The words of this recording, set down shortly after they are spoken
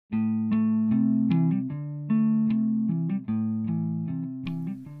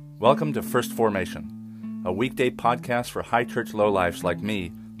Welcome to First Formation, a weekday podcast for high church lowlifes like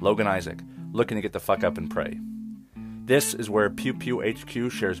me, Logan Isaac, looking to get the fuck up and pray. This is where Pew Pew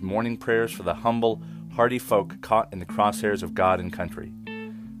HQ shares morning prayers for the humble, hardy folk caught in the crosshairs of God and country.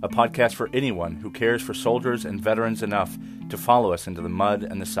 A podcast for anyone who cares for soldiers and veterans enough to follow us into the mud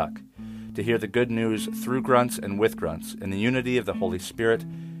and the suck, to hear the good news through grunts and with grunts in the unity of the Holy Spirit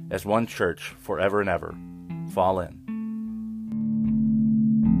as one church forever and ever. Fall in.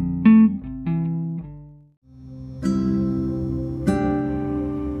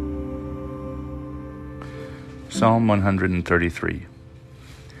 Psalm 133.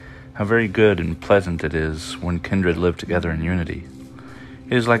 How very good and pleasant it is when kindred live together in unity.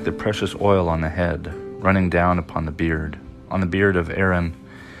 It is like the precious oil on the head, running down upon the beard of Aaron,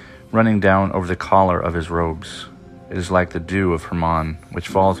 running down over the collar of his robes. It is like the dew of Hermon, which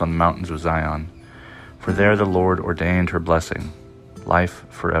falls on the mountains of Zion. For there the Lord ordained her blessing, life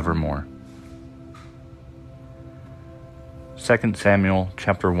forevermore. 2 Samuel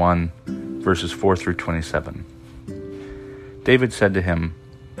chapter 1, verses 4 through 27. David said to him,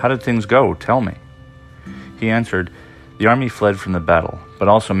 "How did things go? Tell me." He answered, "The army fled from the battle, but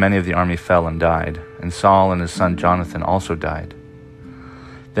also many of the army fell and died, and Saul and his son Jonathan also died."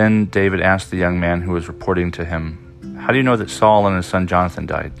 Then David asked the young man who was reporting to him, "How do you know that Saul and his son Jonathan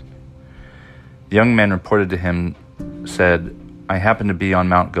died?" The young man reported to him, said, "I happened to be on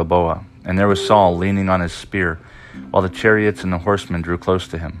Mount Gilboa, and there was Saul leaning on his spear, while the chariots and the horsemen drew close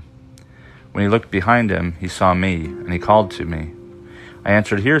to him. When he looked behind him, he saw me, and he called to me. I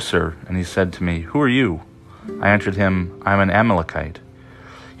answered, 'Here, sir,' and he said to me, 'Who are you?' I answered him, 'I am an Amalekite.'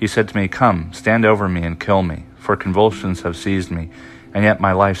 He said to me, 'Come, stand over me and kill me, for convulsions have seized me, and yet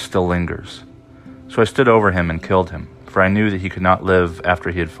my life still lingers.' So I stood over him and killed him, for I knew that he could not live after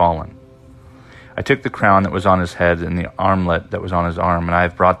he had fallen. I took the crown that was on his head and the armlet that was on his arm, and I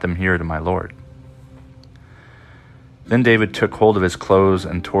have brought them here to my Lord." Then David took hold of his clothes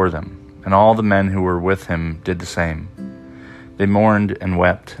and tore them, and all the men who were with him did the same. They mourned and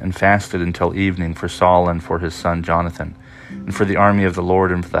wept and fasted until evening for Saul and for his son Jonathan, and for the army of the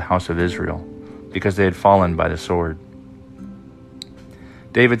Lord and for the house of Israel, because they had fallen by the sword.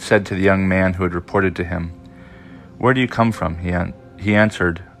 David said to the young man who had reported to him, "Where do you come from?" He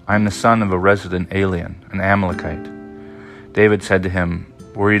answered, "I am the son of a resident alien, an Amalekite." David said to him,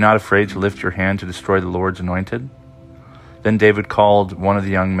 "Were you not afraid to lift your hand to destroy the Lord's anointed?" Then David called one of the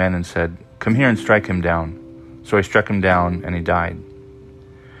young men and said, "Come here and strike him down." So he struck him down, and he died.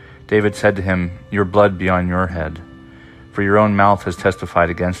 David said to him, "Your blood be on your head, for your own mouth has testified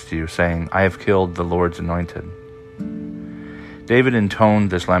against you, saying, 'I have killed the Lord's anointed.'" David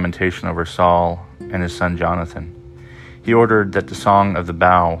intoned this lamentation over Saul and his son Jonathan. He ordered that the song of the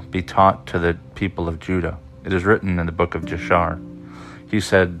bow be taught to the people of Judah. It is written in the book of Jashar. He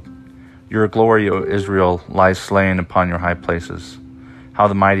said, "Your glory, O Israel, lies slain upon your high places. How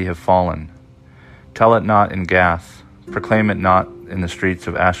the mighty have fallen. Tell it not in Gath, proclaim it not in the streets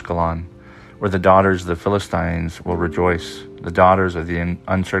of Ashkelon, where the daughters of the Philistines will rejoice, the daughters of the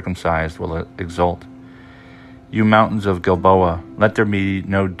uncircumcised will exult. You mountains of Gilboa, let there be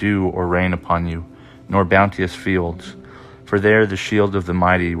no dew or rain upon you, nor bounteous fields, for there the shield of the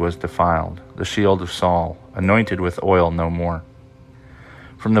mighty was defiled, the shield of Saul, anointed with oil no more.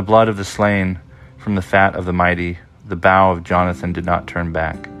 From the blood of the slain, from the fat of the mighty, the bow of Jonathan did not turn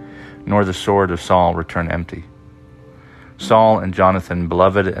back, nor the sword of Saul return empty. Saul and Jonathan,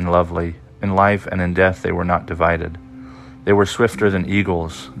 beloved and lovely, in life and in death they were not divided. They were swifter than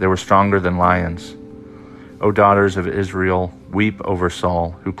eagles, they were stronger than lions. O daughters of Israel, weep over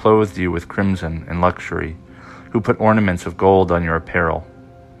Saul, who clothed you with crimson and luxury, who put ornaments of gold on your apparel.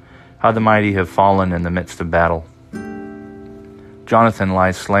 How the mighty have fallen in the midst of battle. Jonathan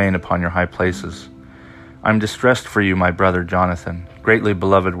lies slain upon your high places. I am distressed for you, my brother Jonathan. Greatly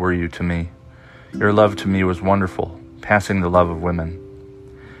beloved were you to me. Your love to me was wonderful, passing the love of women.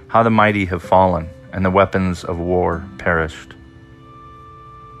 How the mighty have fallen, and the weapons of war perished.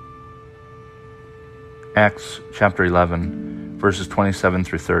 Acts chapter 11, verses 27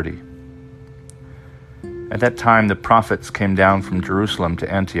 through 30. At that time the prophets came down from Jerusalem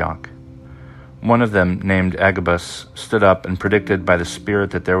to Antioch. One of them, named Agabus, stood up and predicted by the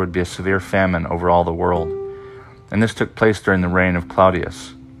Spirit that there would be a severe famine over all the world, and this took place during the reign of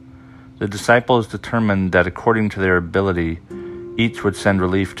Claudius. The disciples determined that according to their ability, each would send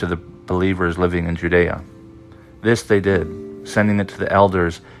relief to the believers living in Judea. This they did, sending it to the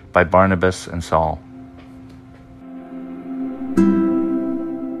elders by Barnabas and Saul.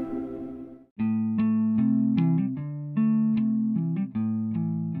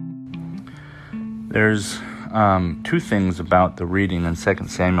 There's two things about the reading in 2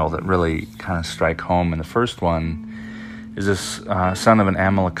 Samuel that really kind of strike home. And the first one is this son of an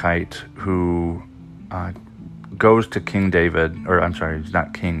Amalekite who goes to King David, or I'm sorry, he's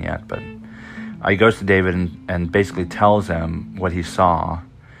not king yet, but he goes to David and basically tells him what he saw.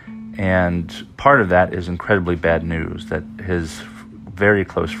 And part of that is incredibly bad news, that his very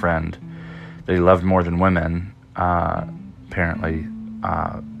close friend that he loved more than women, apparently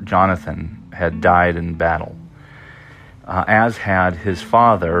Jonathan, had died in battle, as had his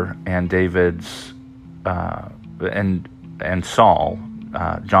father and David's and Saul,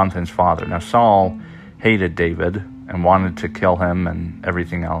 Jonathan's father. Now Saul hated David and wanted to kill him and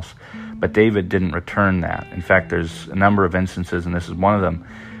everything else, but David didn't return that. In fact, there's a number of instances, and this is one of them,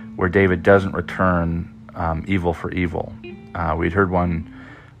 where David doesn't return evil for evil. We'd heard one.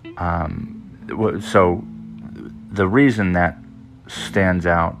 So the reason that stands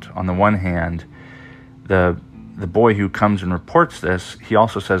out, on the one hand, the boy who comes and reports this, he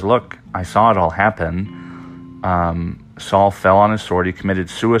also says, look, I saw it all happen. Saul fell on his sword. He committed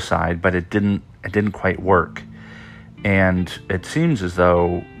suicide, but it didn't quite work. And it seems as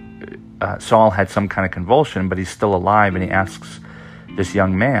though Saul had some kind of convulsion, but he's still alive, and he asks this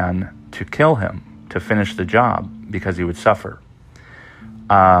young man to kill him, to finish the job, because he would suffer.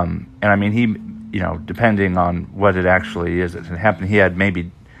 And I mean, he, depending on what it actually is that had happened, he had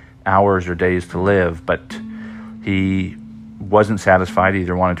maybe hours or days to live, but he wasn't satisfied. He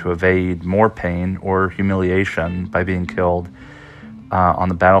either wanted to evade more pain or humiliation by being killed on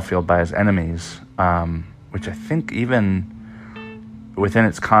the battlefield by his enemies, which I think, even within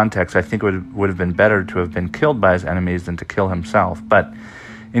its context, I think it would have been better to have been killed by his enemies than to kill himself. But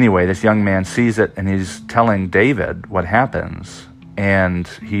anyway, this young man sees it, and he's telling David what happens. And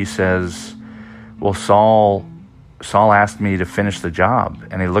he says, well, Saul asked me to finish the job,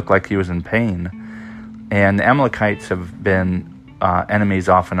 and he looked like he was in pain. And the Amalekites have been enemies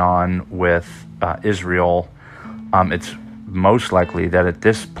off and on with Israel. It's most likely that at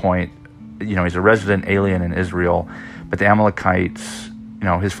this point, he's a resident alien in Israel, but the Amalekites,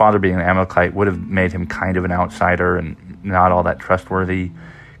 his father being an Amalekite would have made him kind of an outsider and not all that trustworthy,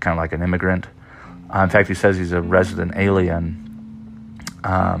 kind of like an immigrant. In fact, he says he's a resident alien.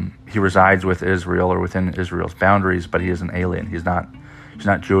 He resides with Israel or within Israel's boundaries, but he is an alien. He's not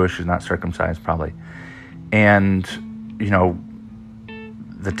Jewish. He's not circumcised, probably. And,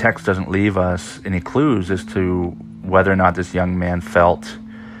 the text doesn't leave us any clues as to whether or not this young man felt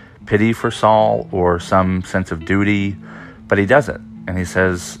pity for Saul or some sense of duty, but he does it. And he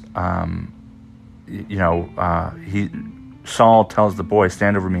says, Saul tells the boy,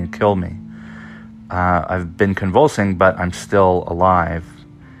 stand over me and kill me. I've been convulsing, but I'm still alive.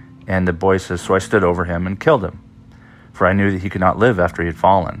 And the boy says, so I stood over him and killed him, for I knew that he could not live after he had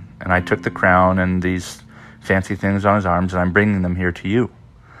fallen. And I took the crown and these fancy things on his arms, and I'm bringing them here to you.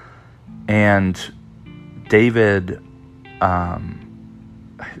 And David, I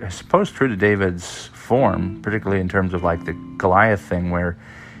suppose true to David's form, particularly in terms of like the Goliath thing, where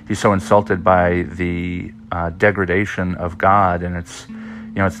he's so insulted by the degradation of God. And it's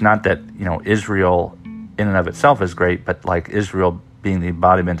not that, Israel in and of itself is great, but like Israel being the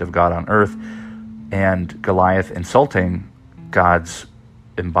embodiment of God on earth, and Goliath insulting God's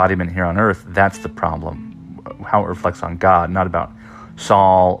embodiment here on earth, that's the problem. How it reflects on God, not about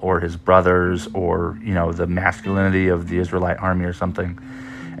Saul or his brothers or, the masculinity of the Israelite army or something.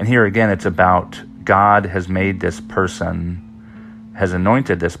 And here again, it's about God has made this person, has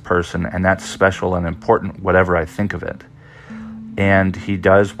anointed this person, and that's special and important, whatever I think of it. And he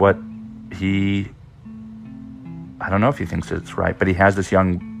does what I don't know if he thinks it's right, but he has this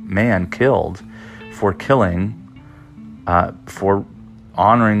young man killed for killing, for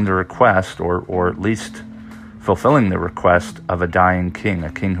honoring the request, or at least fulfilling the request of a dying king,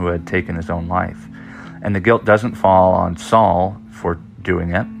 a king who had taken his own life. And the guilt doesn't fall on Saul for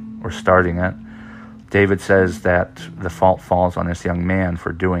doing it or starting it. David says that the fault falls on this young man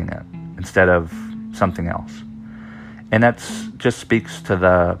for doing it instead of something else. And that just speaks to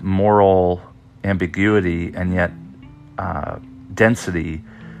the moral ambiguity and yet density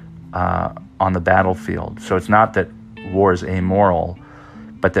on the battlefield. So it's not that war is amoral,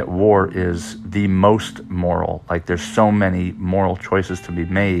 but that war is the most moral. Like, there's so many moral choices to be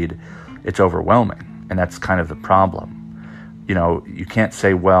made, it's overwhelming. And that's kind of the problem. You can't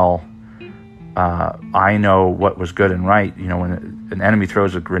say, well, I know what was good and right. When an enemy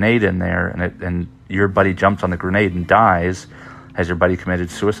throws a grenade in there and your buddy jumps on the grenade and dies, has your buddy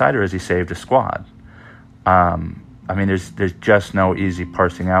committed suicide or has he saved a squad? There's just no easy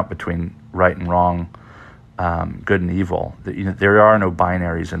parsing out between right and wrong good and evil. There are no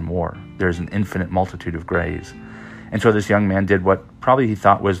binaries in war. There's an infinite multitude of grays. And so this young man did what probably he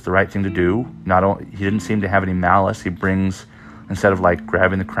thought was the right thing to do. He didn't seem to have any malice. He brings, instead of like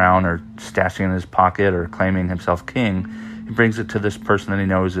grabbing the crown or stashing it in his pocket or claiming himself king, he brings it to this person that he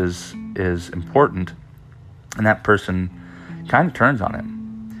knows is important. And that person kind of turns on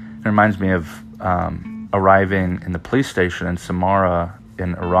him. It reminds me of arriving in the police station in Samarra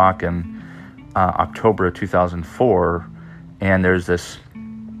in Iraq in October of 2004, and there's this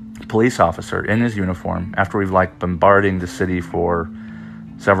police officer in his uniform. After we've bombarding the city for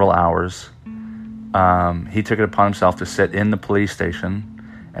several hours, he took it upon himself to sit in the police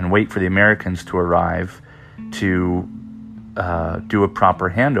station and wait for the Americans to arrive to do a proper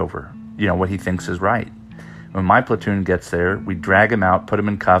handover, what he thinks is right. When my platoon gets there, we drag him out, put him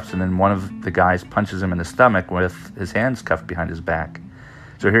in cuffs, and then one of the guys punches him in the stomach with his hands cuffed behind his back.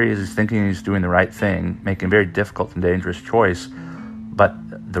 So here he is, he's thinking he's doing the right thing, making a very difficult and dangerous choice, but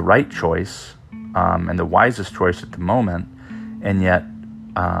the right choice and the wisest choice at the moment, and yet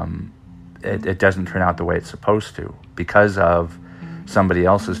it doesn't turn out the way it's supposed to because of somebody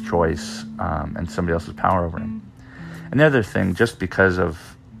else's choice and somebody else's power over him. And the other thing, just because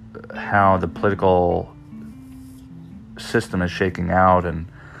of how the political system is shaking out and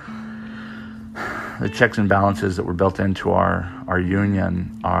the checks and balances that were built into our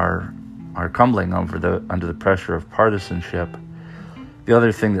union are crumbling under the pressure of partisanship. The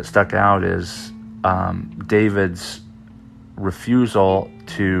other thing that stuck out is David's refusal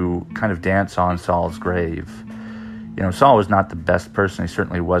to kind of dance on Saul's grave. Saul was not the best person. He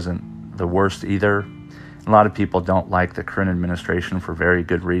certainly wasn't the worst either. A lot of people don't like the current administration for very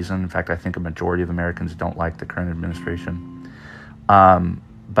good reason. In fact, I think a majority of Americans don't like the current administration.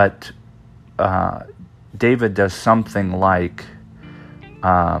 But David does something like,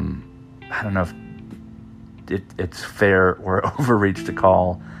 I don't know if it's fair or overreach to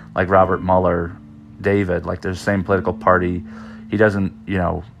call like Robert Mueller David, like they're the same political party. He doesn't,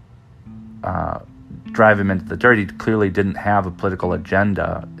 drive him into the dirt. He clearly didn't have a political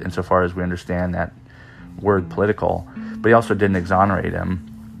agenda insofar as we understand that word political, but he also didn't exonerate him.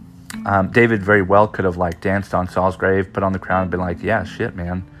 David very well could have danced on Saul's grave, put on the crown, and been like, yeah, shit,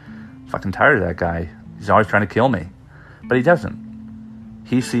 man, I'm fucking tired of that guy. He's always trying to kill me. But he doesn't.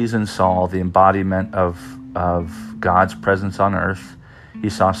 He sees in Saul the embodiment of God's presence on earth. He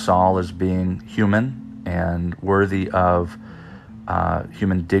saw Saul as being human and worthy of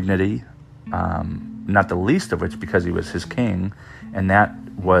human dignity, not the least of which because he was his king, and that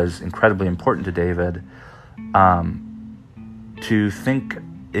was incredibly important to David. To think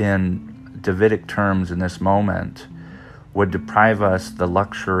in Davidic terms in this moment would deprive us the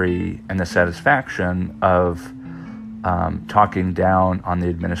luxury and the satisfaction of talking down on the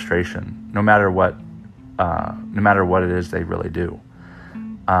administration, no matter what it is they really do.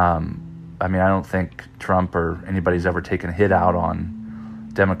 I don't think Trump or anybody's ever taken a hit out on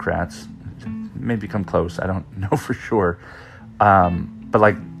Democrats. Maybe come close. I don't know for sure.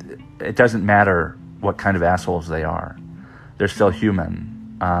 But it doesn't matter what kind of assholes they are. They're still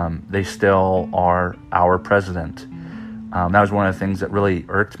human. They still are our president. That was one of the things that really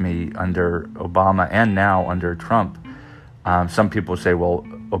irked me under Obama and now under Trump. Some people say, well,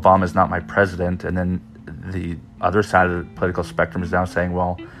 Obama's not my president. And then the other side of the political spectrum is now saying,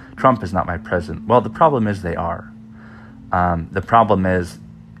 well, Trump is not my president. Well, the problem is they are. The problem is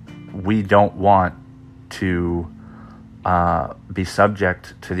we don't want to be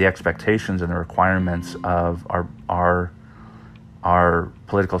subject to the expectations and the requirements of our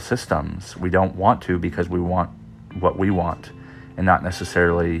political systems. We don't want to because we want what we want and not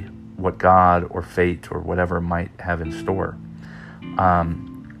necessarily what God or fate or whatever might have in store.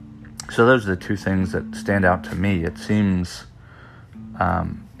 So those are the two things that stand out to me. It seems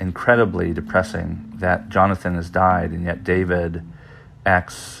incredibly depressing that Jonathan has died, and yet David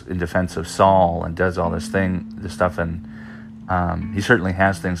acts in defense of Saul and does all this stuff, and he certainly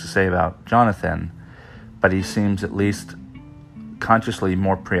has things to say about Jonathan, but he seems at least consciously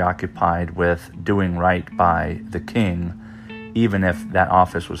more preoccupied with doing right by the king, even if that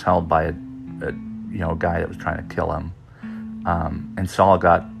office was held by a guy that was trying to kill him. And Saul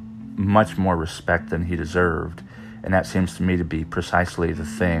got much more respect than he deserved, and that seems to me to be precisely the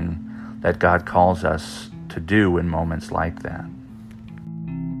thing that God calls us to do in moments like that.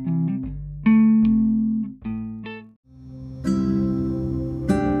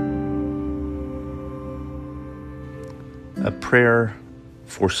 A prayer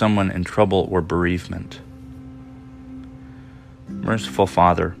for someone in trouble or bereavement. Merciful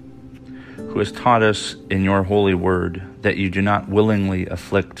Father, who has taught us in your holy word that you do not willingly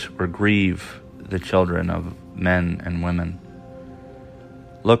afflict or grieve the children of men and women.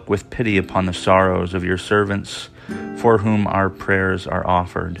 Look with pity upon the sorrows of your servants, for whom our prayers are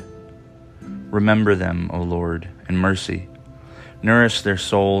offered. Remember them, O Lord, in mercy. Nourish their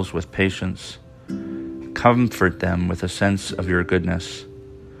souls with patience. Comfort them with a sense of your goodness.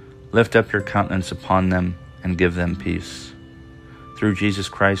 Lift up your countenance upon them and give them peace. Through Jesus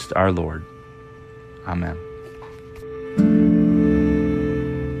Christ our Lord. Amen.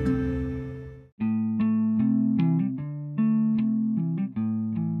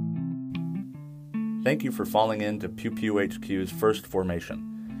 Thank you for falling into Pew Pew HQ's First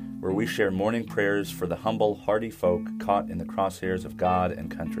Formation, where we share morning prayers for the humble, hardy folk caught in the crosshairs of God and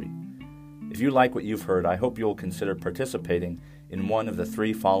country. If you like what you've heard, I hope you will consider participating in one of the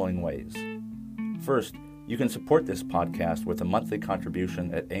three following ways. First, you can support this podcast with a monthly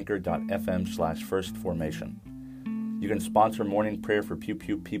contribution at anchor.fm/firstformation. You can sponsor morning prayer for Pew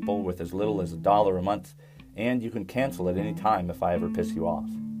Pew people with as little as $1 a month, and you can cancel at any time if I ever piss you off.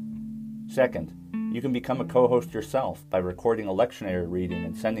 Second, you can become a co-host yourself by recording a lectionary reading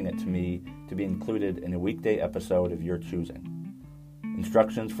and sending it to me to be included in a weekday episode of your choosing.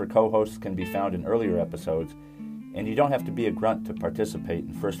 Instructions for co-hosts can be found in earlier episodes, and you don't have to be a grunt to participate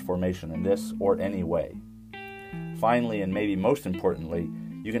in First Formation in this or any way. Finally, and maybe most importantly,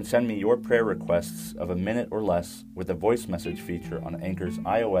 you can send me your prayer requests of a minute or less with a voice message feature on Anchor's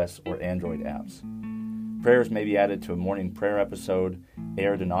iOS or Android apps. Prayers may be added to a morning prayer episode,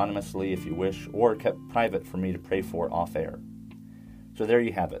 aired anonymously if you wish, or kept private for me to pray for off-air. So there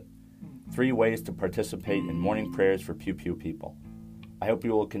you have it. 3 ways to participate in morning prayers for Pew Pew people. I hope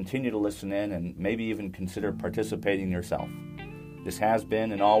you will continue to listen in and maybe even consider participating yourself. This has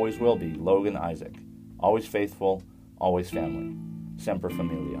been and always will be Logan Isaac. Always faithful, always family. Semper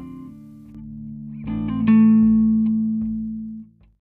Familia.